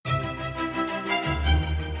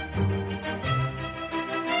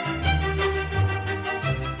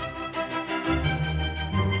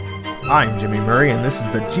I'm Jimmy Murray, and this is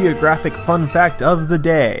the Geographic Fun Fact of the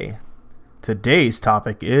Day. Today's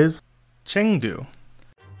topic is Chengdu.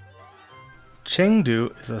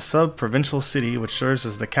 Chengdu is a sub-provincial city which serves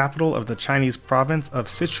as the capital of the Chinese province of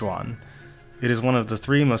Sichuan. It is one of the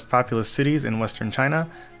three most populous cities in western China,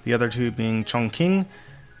 the other two being Chongqing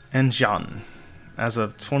and Xi'an. As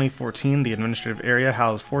of 2014, the administrative area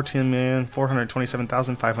housed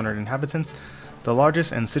 14,427,500 inhabitants, the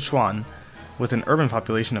largest in Sichuan, with an urban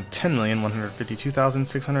population of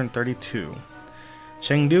 10,152,632.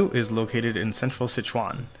 Chengdu is located in central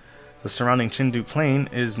Sichuan. The surrounding Chengdu Plain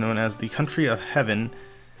is known as the Country of Heaven.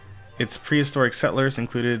 Its prehistoric settlers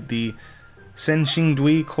included the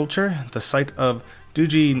Senxingdui culture. The site of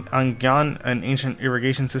Duji Angyan, an ancient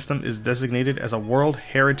irrigation system, is designated as a World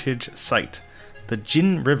Heritage Site. The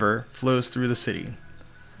Jin River flows through the city.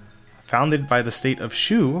 Founded by the state of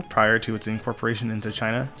Shu prior to its incorporation into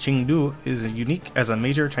China, Chengdu is unique as a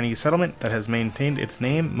major Chinese settlement that has maintained its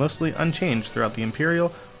name mostly unchanged throughout the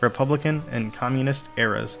imperial, republican, and communist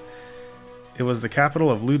eras. It was the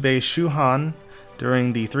capital of Liu Bei Shu Han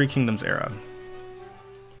during the Three Kingdoms era.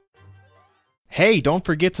 Hey, don't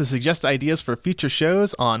forget to suggest ideas for future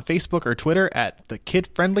shows on Facebook or Twitter at the Kid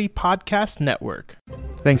Friendly Podcast Network.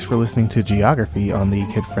 Thanks for listening to Geography on the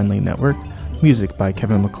Kid Friendly Network. Music by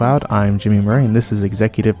Kevin MacLeod. I'm Jimmy Murray, and this is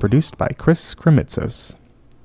executive produced by Chris Kremitzos.